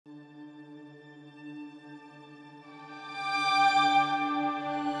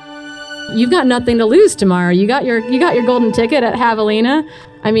you've got nothing to lose tomorrow. You got your golden ticket at Javelina.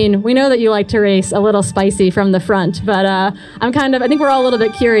 I mean, we know that you like to race a little spicy from the front, but I think we're all a little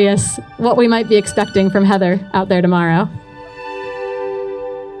bit curious what we might be expecting from Heather out there tomorrow.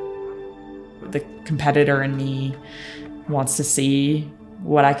 The competitor in me wants to see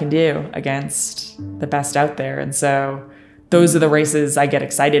what I can do against the best out there. And so those are the races I get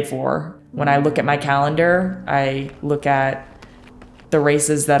excited for. When I look at my calendar, I look at the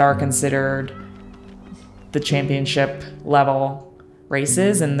races that are considered the championship level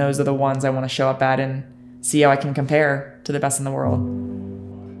races, and those are the ones I want to show up at and see how I can compare to the best in the world.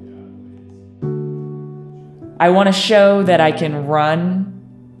 I want to show that I can run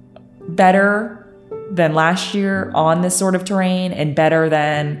better than last year on this sort of terrain and better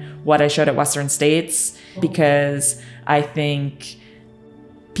than what I showed at Western States, because I think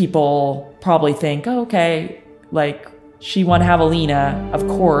people probably think, oh, okay, like she won Javelina. Of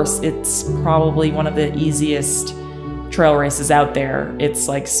course, it's probably one of the easiest trail races out there. It's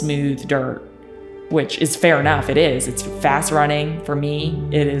like smooth dirt, which is fair enough. It is. It's fast running. For me,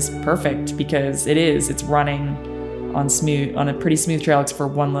 it is perfect because it's running on a pretty smooth trail except for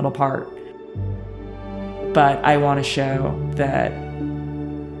one little part. But I want to show that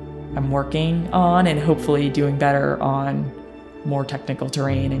I'm working on and hopefully doing better on more technical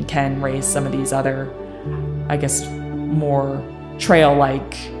terrain and can race some of these other, I guess, more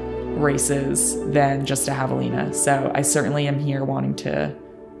trail-like races than just a Javelina. So I certainly am here wanting to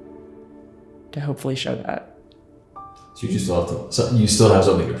hopefully show that. So you still have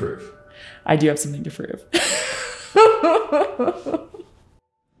something to prove. I do have something to prove.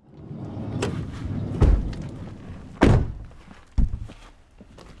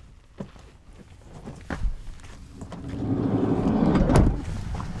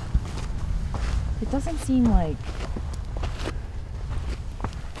 It doesn't seem like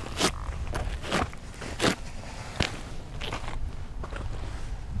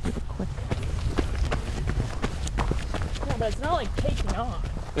but it's not like taking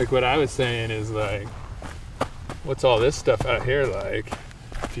off. Like what I was saying is like, what's all this stuff out here like,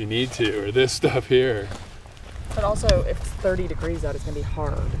 if you need to, or this stuff here. But also, if it's 30 degrees out, it's gonna be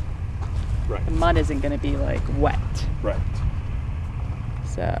hard. Right. The mud isn't gonna be like wet. Right.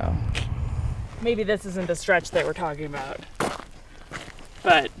 So maybe this isn't the stretch that we're talking about,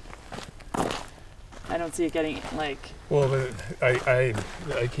 but I don't see it getting like. Well, but I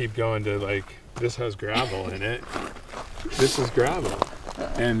keep going to like, this has gravel in it. This is gravel,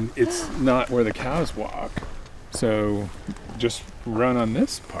 and it's not where the cows walk. So just run on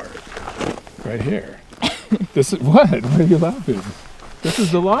this part right here. This is what? Why are you laughing? This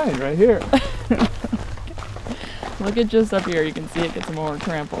is the line right here. Look at just up here. You can see it gets more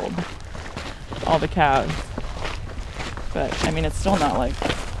trampled. All the cows. But I mean, it's still not like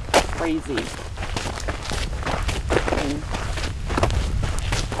crazy. I mean,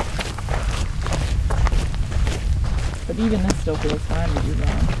 but even this still feels fine to do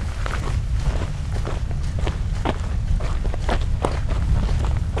that.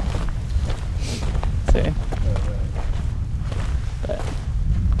 See?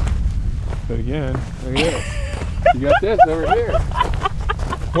 But again, look at this. You got this over here.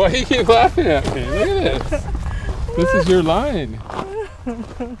 Why do you keep laughing at me? Look at this. This is your line.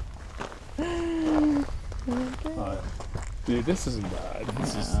 Dude, this isn't bad.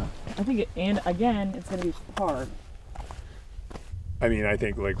 I think and again, it's going to be hard. I mean, I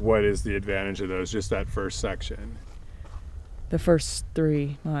think, like, what is the advantage of those? Just that first section. The first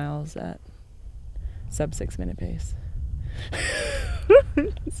 3 miles at sub 6 minute pace.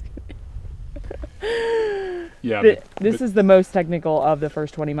 Yeah. This is the most technical of the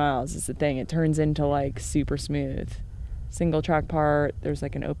first 20 miles is the thing. It turns into like super smooth. Single track part, there's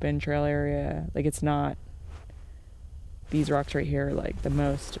like an open trail area. Like it's not, these rocks right here are like the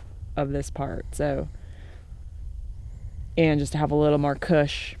most of this part. So, and just to have a little more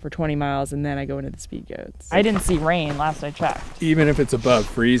cush for 20 miles and then I go into the speed goats. I didn't see rain last I checked. Even if it's above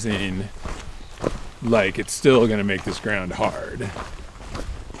freezing, like it's still going to make this ground hard.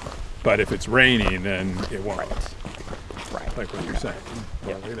 But if it's raining, then it won't. Right. Like what you're saying.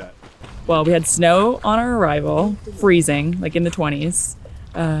 Well, look at that. Well, we had snow on our arrival, freezing, like in the 20s.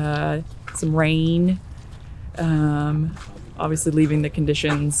 Some rain. Obviously leaving the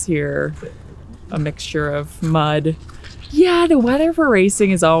conditions here, a mixture of mud. Yeah, the weather for racing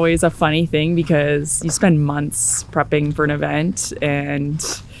is always a funny thing because you spend months prepping for an event and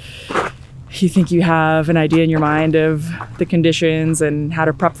you think you have an idea in your mind of the conditions and how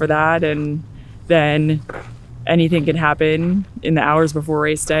to prep for that, and then anything can happen in the hours before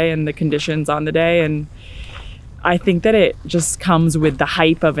race day and the conditions on the day. And I think that it just comes with the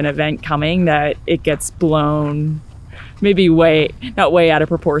hype of an event coming, that it gets blown maybe not way out of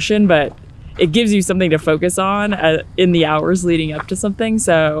proportion, but it gives you something to focus on in the hours leading up to something.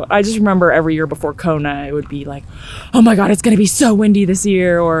 So I just remember every year before Kona, it would be like, oh my God, it's going to be so windy this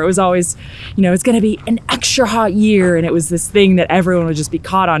year. Or it was always, it's going to be an extra hot year. And it was this thing that everyone would just be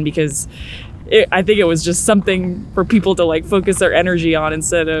caught on, because I think it was just something for people to like focus their energy on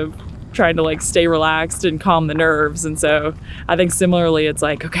instead of trying to like stay relaxed and calm the nerves. And so I think similarly, it's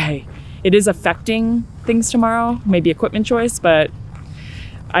like, okay, it is affecting things tomorrow, maybe equipment choice, but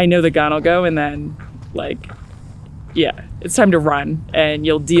I know the gun will go, and then it's time to run, and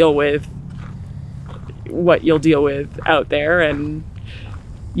you'll deal with what you'll deal with out there. And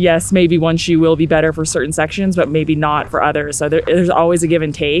yes, maybe one shoe will be better for certain sections, but maybe not for others. So there's always a give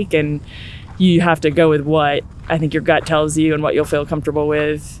and take, and you have to go with what I think your gut tells you and what you'll feel comfortable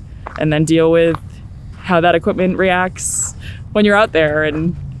with, and then deal with how that equipment reacts when you're out there.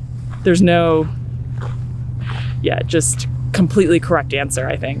 And there's no, just completely correct answer,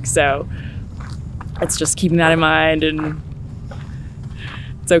 I think. So it's just keeping that in mind, and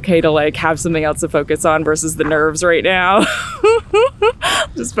it's okay to like have something else to focus on versus the nerves right now.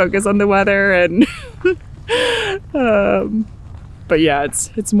 Just focus on the weather, and but yeah,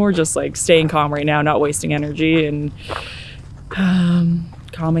 it's more just like staying calm right now, not wasting energy, and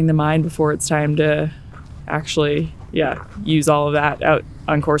calming the mind before it's time to actually use all of that out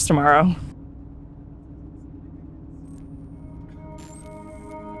on course tomorrow.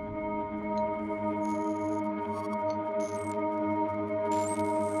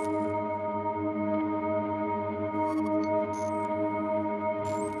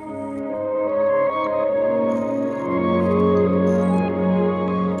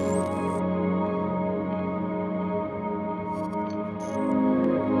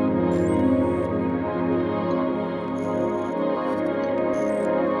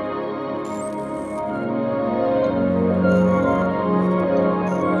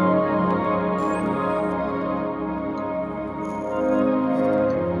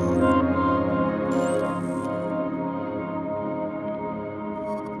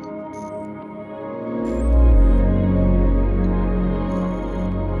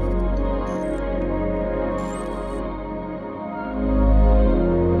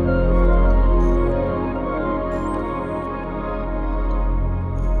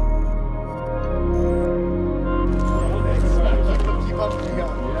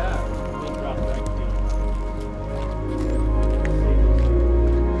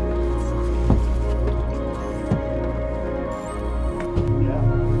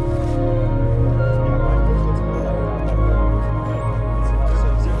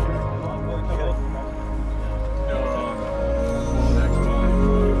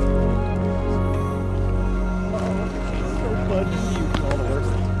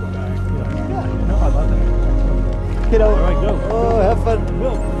 Kiddo. All right, go. Oh, have fun.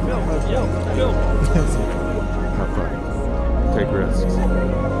 Go. Have fun. Take risks.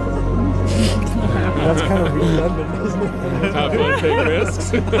 That's kind of redundant, isn't it? Have fun, take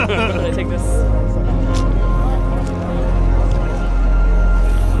risks. Should I take this?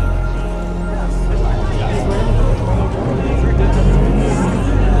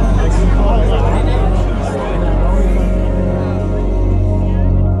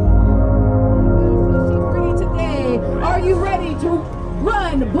 Are you ready to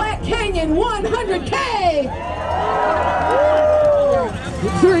run Black Canyon 100K?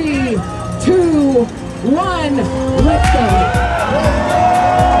 3, 2, 1, let's go.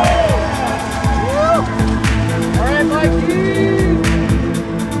 All right, Mikey.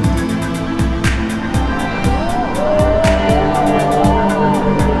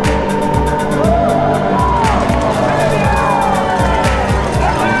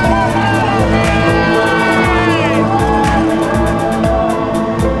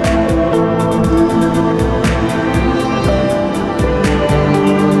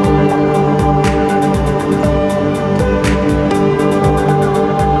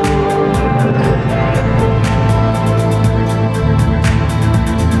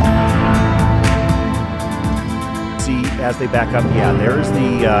 As they back up, there's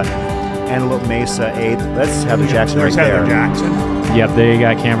the Antelope Mesa 8. That's Heather Jackson right there. Heather Jackson. Yep, they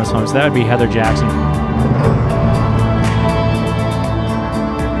got cameras home, so that would be Heather Jackson.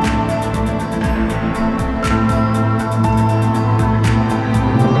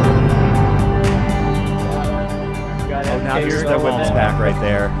 Oh, now here's the women's pack right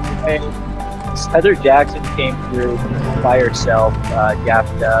there. Heather Jackson came through by herself,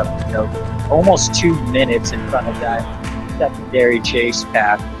 gapped up, almost 2 minutes in front of that secondary chase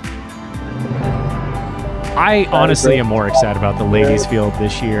pack. I honestly am more excited about the ladies' field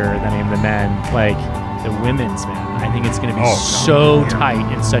this year than I am the men. Like the women's, man. I think it's going to be so tight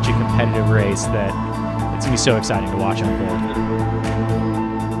and such a competitive race that it's going to be so exciting to watch unfold.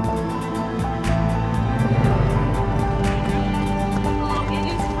 It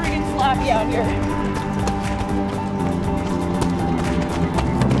is friggin' sloppy out here.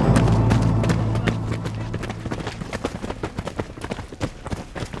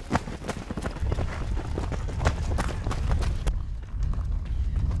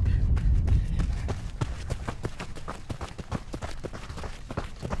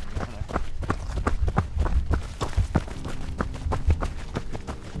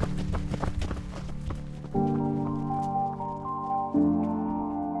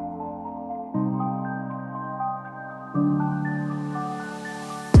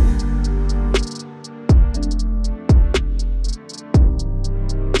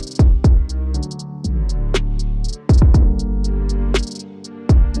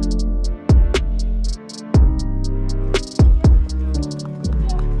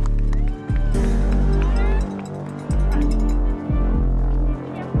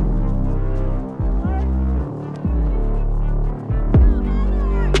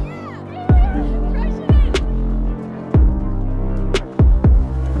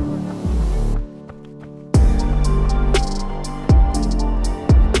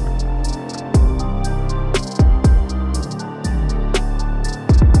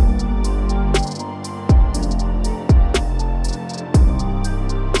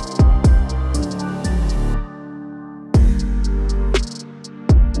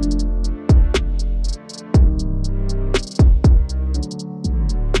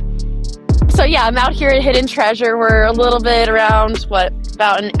 So yeah, I'm out here at Hidden Treasure. We're a little bit around,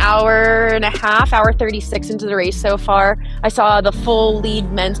 about an hour and a half, hour 36 into the race so far. I saw the full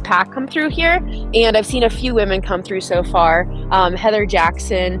lead men's pack come through here, and I've seen a few women come through so far. Heather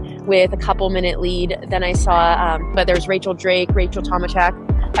Jackson with a couple-minute lead. Then I saw, but there's Rachel Drake, Rachel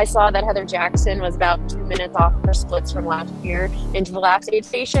Tomachak. I saw that Heather Jackson was about 2 minutes off her splits from last year into the last aid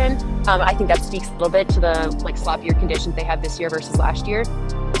station. I think that speaks a little bit to the sloppier conditions they had this year versus last year.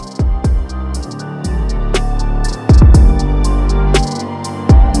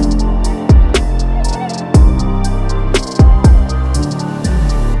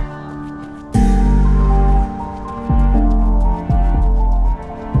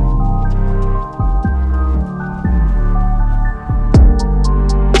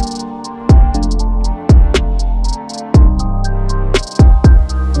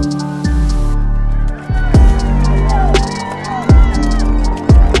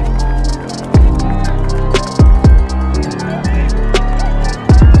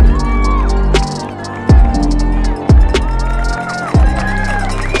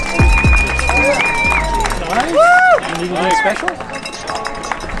 Special?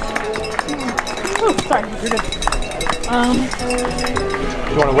 Oh, sorry, you're good.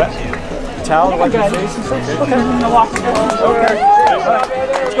 You want a wet towel to wipe your face and stuff? Okay, I'm gonna walk. Okay. All right.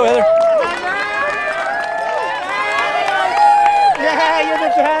 Let's go, Heather. Yeah, you're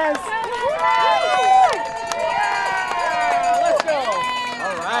the best. Let's go.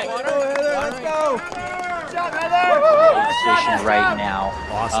 All right. Let's go. Good job, Heather. Position right now.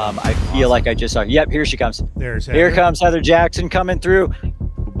 Awesome. I feel like I just saw. Yep, here she comes. There's Heather. Here comes Heather Jackson coming through.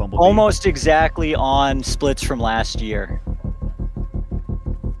 Bumblebee. Almost exactly on splits from last year.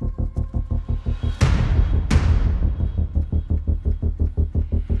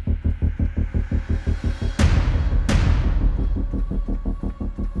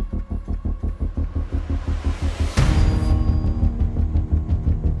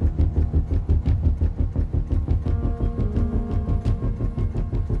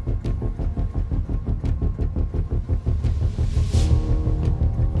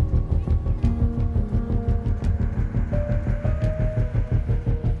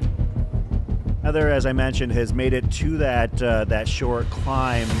 Heather, as I mentioned, has made it to that short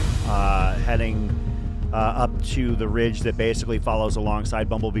climb, heading up to the ridge that basically follows alongside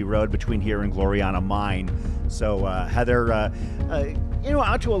Bumblebee Road between here and Gloriana Mine. So Heather,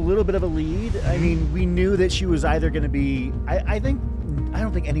 out to a little bit of a lead. I mean, we knew that she was either going to be. I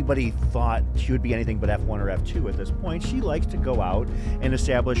don't think anybody thought she would be anything but F1 or F2 at this point. She likes to go out and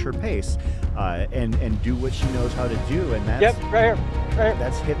establish her pace, and do what she knows how to do, and that's right here.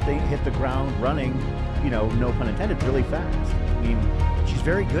 That's hit the ground running, no pun intended, really fast. I mean, she's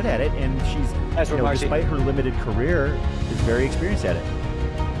very good at it, and she's, despite her limited career, is very experienced at it.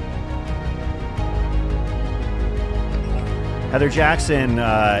 Heather Jackson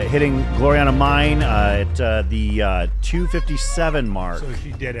hitting Gloriana Mine at the 2:57 mark. So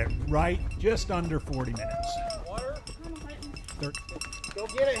she did it right just under 40 minutes. Go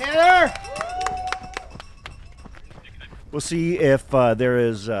get it, Heather! We'll see if there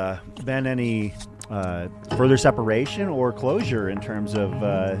has been any further separation or closure in terms of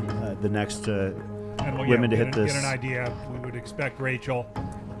the next women to hit this. Get an idea. We would expect Rachel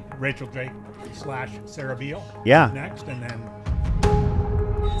Drake / Sarah Beal. Yeah. Next, and then.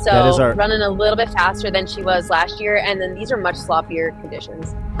 So running a little bit faster than she was last year, and then these are much sloppier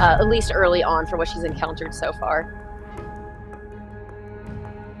conditions, at least early on for what she's encountered so far.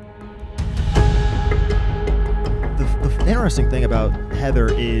 The interesting thing about Heather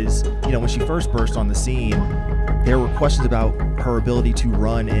is, when she first burst on the scene, there were questions about her ability to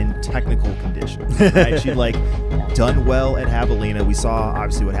run in technical conditions. Right? She'd done well at Javelina. We saw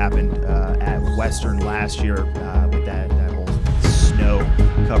obviously what happened at Western last year with that whole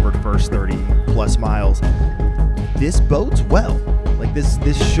snow-covered first 30+ miles. This bodes well.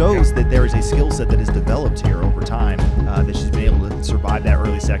 This shows that there is a skill set that is developed here over time, that she's been able to survive that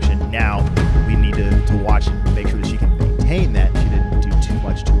early section. Now we need to watch and make sure that she can maintain that. She didn't do too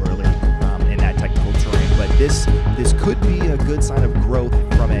much too early in that technical terrain, but this could be a good sign of growth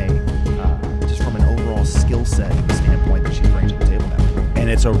from just from an overall skill set standpoint that she's bringing to the table now. And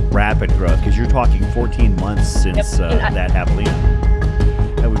it's a rapid growth because you're talking 14 months since that Javelina.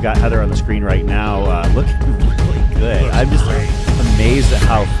 And we've got Heather on the screen right now, looking really good. I'm just amazed at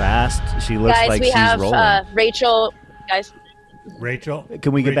how fast she looks guys, like we she's have, rolling. Rachel, guys. Rachel.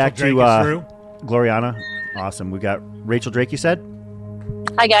 Can we get back Drake to Gloriana? Awesome. We got Rachel Drake, you said?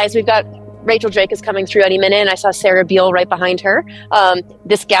 Hi, guys. We've got Rachel Drake is coming through any minute, and I saw Sarah Beal right behind her.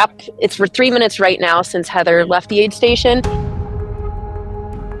 This gap, it's for 3 minutes right now since Heather left the aid station.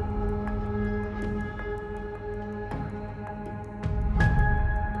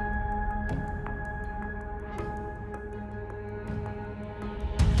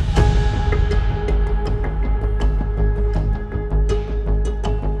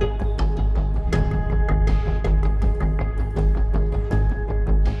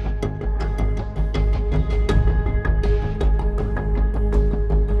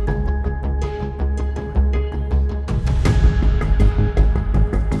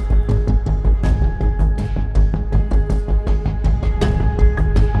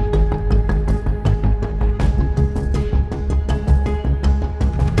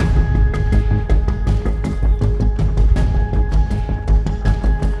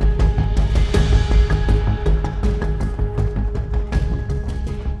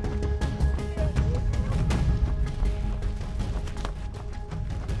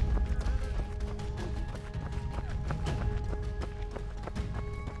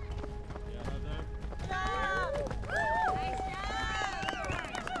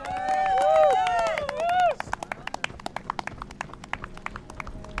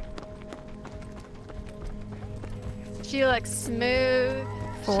 She looks smooth.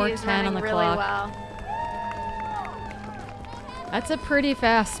 4:10 on the really clock. well. That's a pretty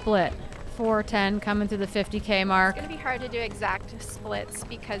fast split. 4:10 coming through the 50K mark. It's gonna be hard to do exact splits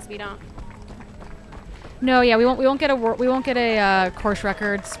because we don't. No, yeah, we won't get a course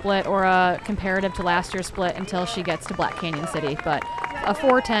record split or a comparative to last year's split until she gets to Black Canyon City. But a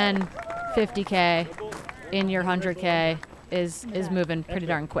 4:10 50K in your 100K is moving pretty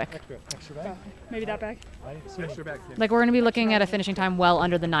darn quick. Maybe that bag. Like we're gonna be looking at a finishing time well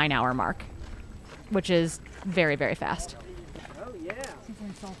under the 9-hour mark, which is very, very fast.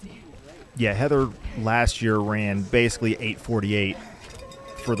 Yeah, Heather last year ran basically 8:48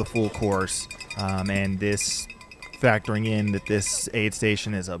 for the full course, and this factoring in that this aid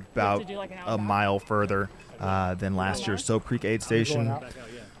station is about a mile further than last year's Soap Creek aid station.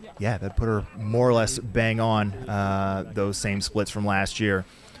 Yeah, that put her more or less bang on those same splits from last year.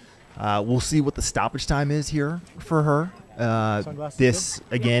 We'll see what the stoppage time is here for her. This,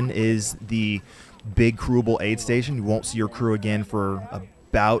 again, is the big crewable aid station. You won't see your crew again for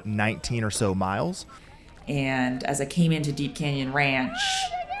about 19 or so miles. And as I came into Deep Canyon Ranch,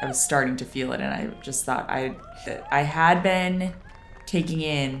 I was starting to feel it, and I just thought I had been taking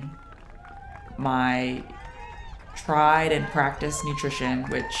in my tried and practiced nutrition,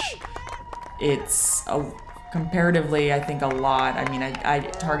 which it's comparatively, I think, a lot. I mean, I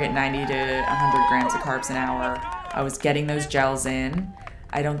target 90 to 100 grams of carbs an hour. I was getting those gels in.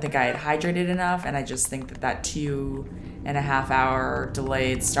 I don't think I had hydrated enough, and I just think that 2.5 hour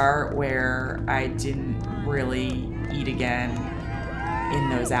delayed start where I didn't really eat again in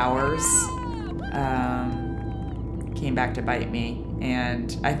those hours came back to bite me.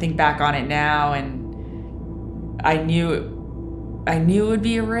 And I think back on it now, and I knew I knew it would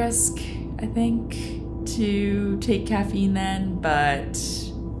be a risk, I think, to take caffeine then, but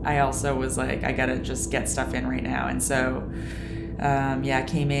I also was like, I gotta just get stuff in right now. And so, yeah, I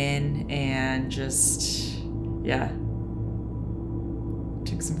came in and just, yeah,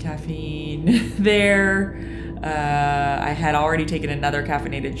 took some caffeine there. I had already taken another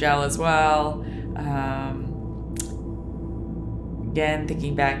caffeinated gel as well. Again,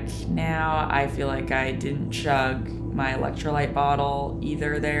 thinking back now, I feel like I didn't chug my electrolyte bottle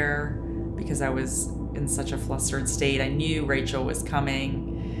either there because I was in such a flustered state. I knew Rachel was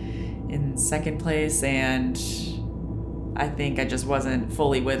coming in second place, and I think I just wasn't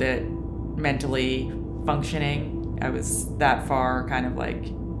fully with it mentally functioning. I was that far kind of like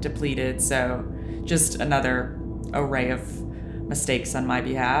depleted. So just another array of mistakes on my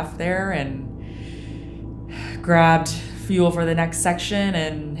behalf there, and grabbed fuel for the next section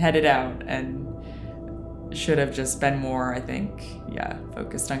and headed out, and should have just been more, I think, yeah,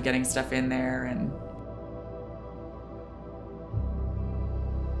 focused on getting stuff in there. And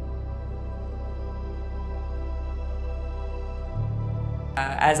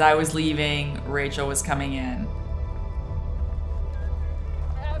as I was leaving, Rachel was coming in.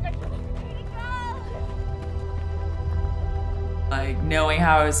 Like, knowing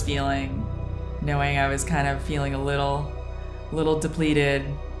how I was feeling, knowing I was kind of feeling a little depleted,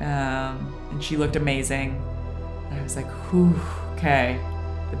 and she looked amazing. I was like, whew, okay,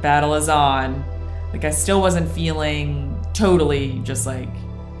 the battle is on. Like, I still wasn't feeling totally just like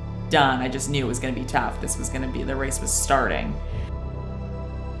done. I just knew it was gonna be tough. This was gonna be, the race was starting.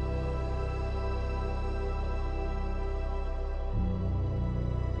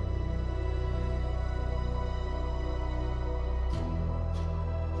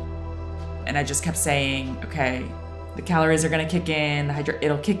 And I just kept saying, okay, the calories are gonna kick in,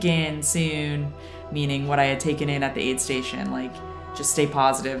 it'll kick in soon, meaning what I had taken in at the aid station. Like, just stay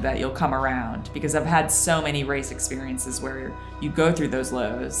positive that you'll come around, because I've had so many race experiences where you go through those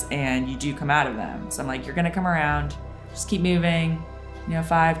lows and you do come out of them. So I'm like, you're gonna come around, just keep moving,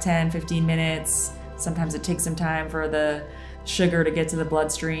 5, 10, 15 minutes. Sometimes it takes some time for the sugar to get to the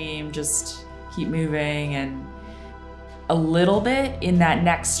bloodstream, just keep moving. And a little bit in that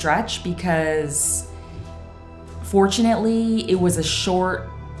next stretch, because fortunately it was a short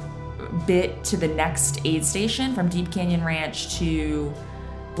bit to the next aid station from Deep Canyon Ranch to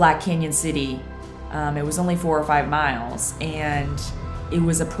Black Canyon City. It was only 4 or 5 miles, and it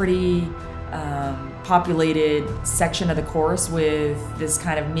was a pretty populated section of the course with this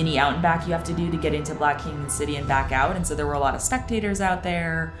kind of mini out and back you have to do to get into Black Canyon City and back out. And so there were a lot of spectators out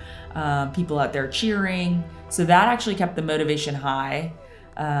there, people out there cheering. So that actually kept the motivation high,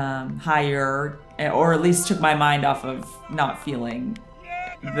 higher, or at least took my mind off of not feeling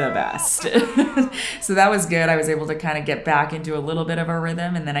the best. So that was good. I was able to kind of get back into a little bit of a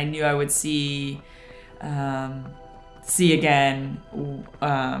rhythm, and then I knew I would see again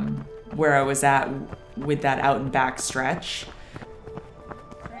where I was at with that out and back stretch.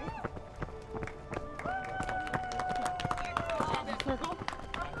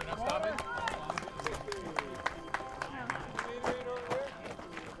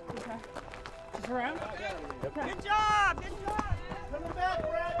 Good job! Good job! Coming back,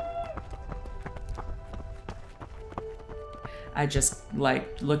 Brett! I just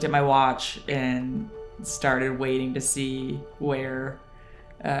looked at my watch and started waiting to see where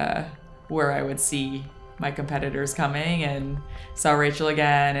I would see my competitors coming, and saw Rachel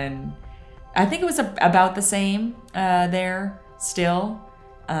again, and I think it was about the same there still,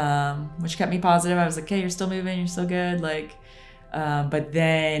 which kept me positive. I was like, okay, you're still moving, you're still good, but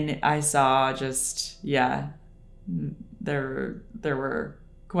then I saw just, yeah, there were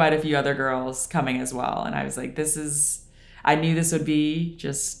quite a few other girls coming as well, and I was like, I knew this would be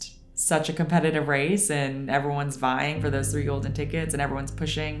just such a competitive race, and everyone's vying for those 3 golden tickets, and everyone's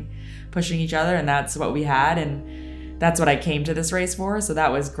pushing each other, and that's what we had, and that's what I came to this race for. So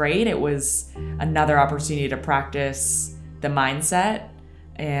that was great. It was another opportunity to practice the mindset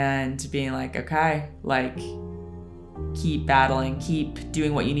and being like, okay, keep battling, keep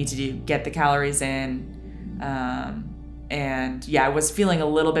doing what you need to do, get the calories in. And yeah, I was feeling a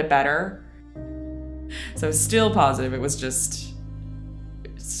little bit better. So still positive. It was just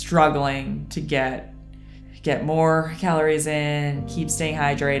struggling to get more calories in, keep staying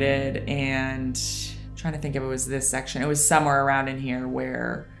hydrated, and trying to think if it was this section. It was somewhere around in here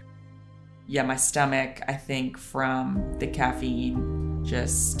where, yeah, my stomach, I think from the caffeine,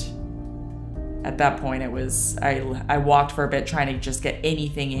 just at that point it was, I walked for a bit trying to just get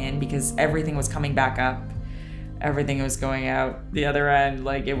anything in, because everything was coming back up. Everything was going out the other end.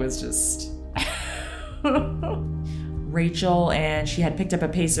 It was just Rachel, and she had picked up a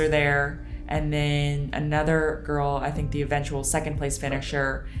pacer there. And then another girl, I think the eventual second place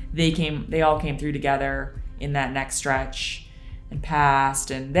finisher, they all came through together in that next stretch and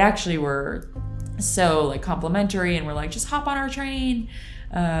passed. And they actually were so like complimentary and were like, just hop on our train.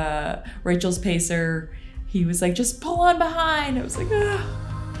 Rachel's pacer, he was like, just pull on behind. I was like,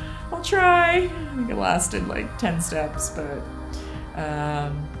 I'll try. I think it lasted like 10 steps, but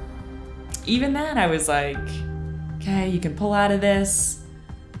even then I was like, okay, you can pull out of this.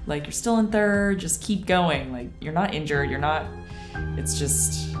 Like, you're still in third, just keep going. Like, you're not injured, it's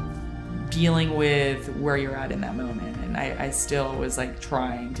just dealing with where you're at in that moment. And I still was like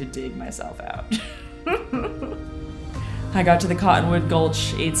trying to dig myself out. I got to the Cottonwood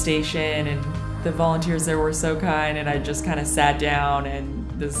Gulch aid station and the volunteers there were so kind, and I just kind of sat down and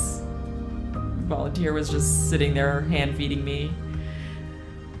this volunteer was just sitting there hand feeding me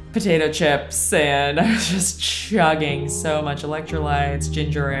potato chips, and I was just chugging so much electrolytes,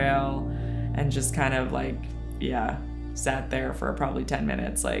 ginger ale, and just kind of like, yeah, sat there for probably 10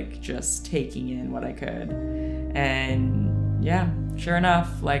 minutes, like just taking in what I could. And yeah, sure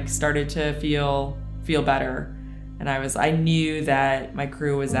enough, like started to feel better. And I knew that my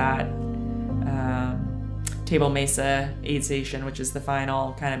crew was at Table Mesa aid station, which is the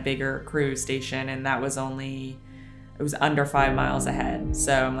final kind of bigger crew station, and that was it was under 5 miles ahead.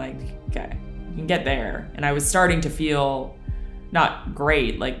 So I'm like, okay, you can get there. And I was starting to feel not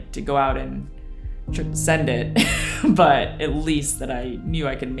great, like to go out and send it, but at least that I knew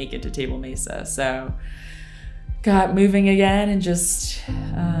I could make it to Table Mesa. So got moving again and just,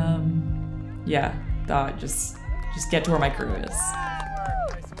 yeah, thought just get to where my crew is.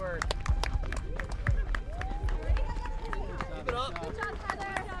 Nice work. Keep it up. Good job,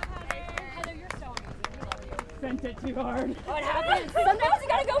 Heather. Heather, you're so amazing. We love you. Sent it too hard. What happens? Sometimes you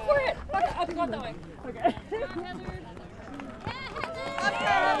gotta go for it. Okay, I'll go that way. Okay.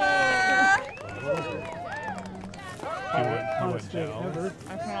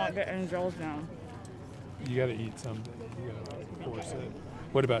 I cannot get any gels down. You gotta eat something. You gotta force it.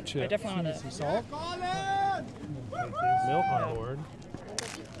 What about chips? I definitely want Some salt? Milk on board.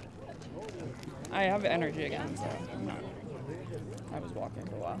 I have energy again, so I'm not. I was walking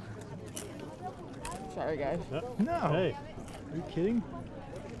for a while. Sorry, guys. No. Hey, are you kidding?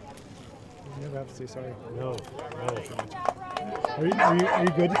 You never have to say sorry. No. Are you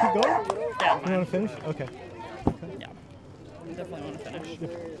good to keep going? Yeah. You want to finish? Okay. Yeah. I definitely want to finish.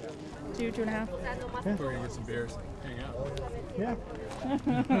 2.5. Yeah. We're gonna get some beers. Hang out. Yeah.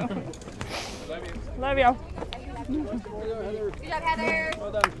 Love you. Good job, Heather.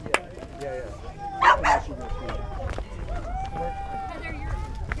 Well done. Yeah. Heather,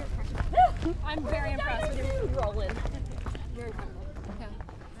 I'm very impressed with your rolling. Very proud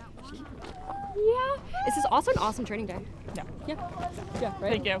of you. Yeah. This is also an awesome training day. Yeah. Yeah,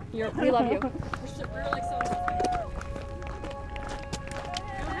 right? Thank you. We love you. We're like so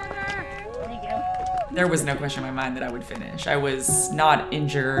There was no question in my mind that I would finish. I was not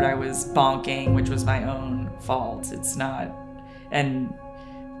injured. I was bonking, which was my own fault. It's not, and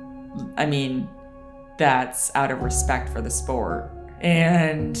I mean, that's out of respect for the sport.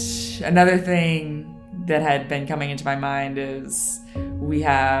 And another thing that had been coming into my mind is we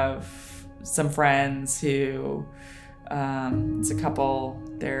have some friends who, it's a couple,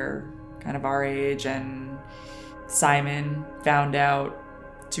 they're kind of our age, and Simon found out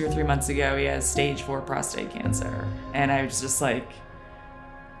 2 or 3 months ago he has stage 4 prostate cancer. And I was just like,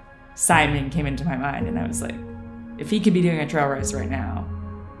 Simon came into my mind, and I was like, if he could be doing a trail race right now,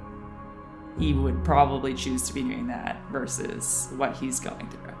 he would probably choose to be doing that versus what he's going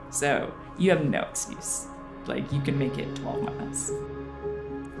through. So you have no excuse. Like, you can make it 12 miles.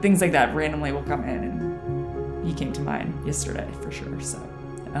 Things like that randomly will come in, and he came to mind yesterday for sure. So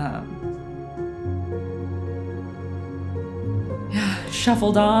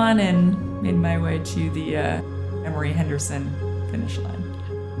shuffled on and made my way to the Emory Henderson finish line.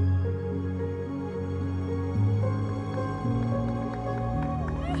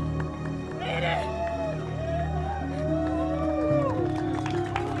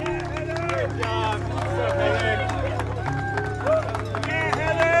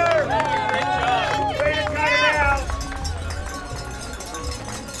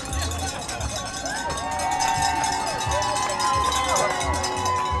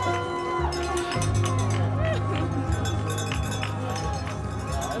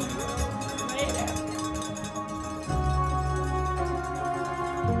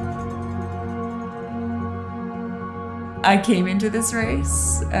 I came into this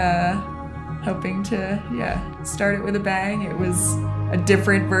race hoping to, start it with a bang. It was a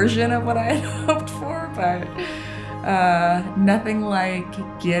different version of what I had hoped for, but Nothing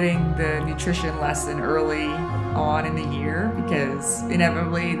like getting the nutrition lesson early on in the year, because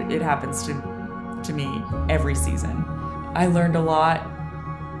inevitably it happens to me every season. I learned a lot,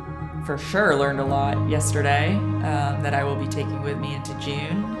 for sure learned a lot yesterday, that I will be taking with me into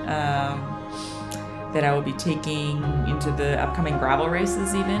June, that I will be taking into the upcoming gravel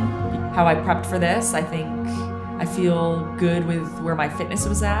races even. How I prepped for this, I think I feel good with where my fitness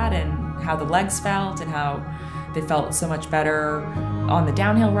was at and how the legs felt and how they felt so much better on the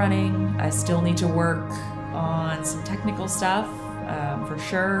downhill running. I still need to work on some technical stuff, for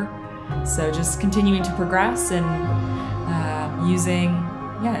sure. So just continuing to progress and using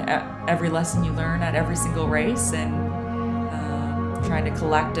every lesson you learn at every single race, and trying to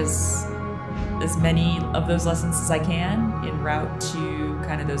collect as many of those lessons as I can en route to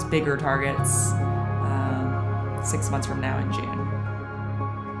kind of those bigger targets 6 months from now in June.